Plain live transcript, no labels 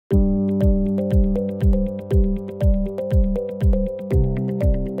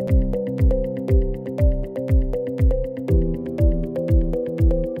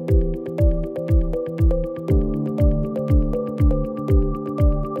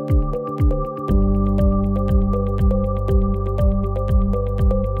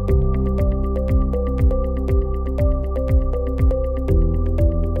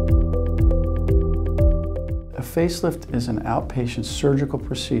facelift is an outpatient surgical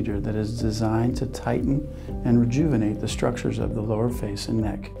procedure that is designed to tighten and rejuvenate the structures of the lower face and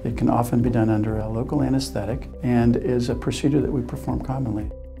neck. It can often be done under a local anesthetic and is a procedure that we perform commonly.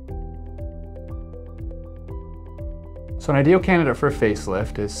 So an ideal candidate for a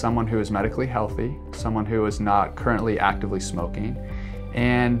facelift is someone who is medically healthy, someone who is not currently actively smoking,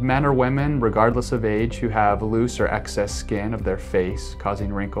 and men or women, regardless of age, who have loose or excess skin of their face,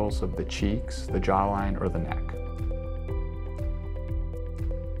 causing wrinkles of the cheeks, the jawline, or the neck.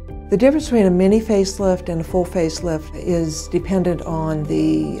 The difference between a mini facelift and a full facelift is dependent on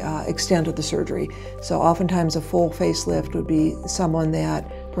the extent of the surgery. So oftentimes a full facelift would be someone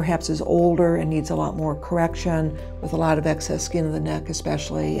that perhaps is older and needs a lot more correction, with a lot of excess skin of the neck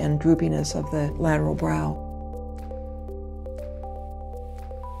especially, and droopiness of the lateral brow.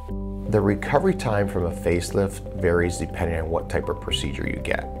 The recovery time from a facelift varies depending on what type of procedure you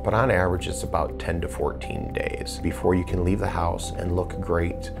get, but on average it's about 10 to 14 days before you can leave the house and look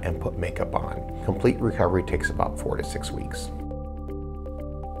great and put makeup on. Complete recovery takes about 4 to 6 weeks.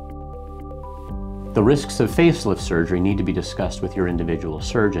 The risks of facelift surgery need to be discussed with your individual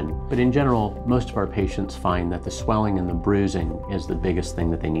surgeon, but in general, most of our patients find that the swelling and the bruising is the biggest thing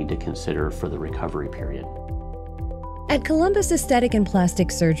that they need to consider for the recovery period. At Columbus Aesthetic and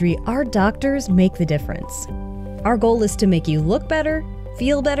Plastic Surgery, our doctors make the difference. Our goal is to make you look better,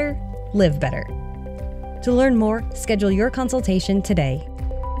 feel better, live better. To learn more, schedule your consultation today.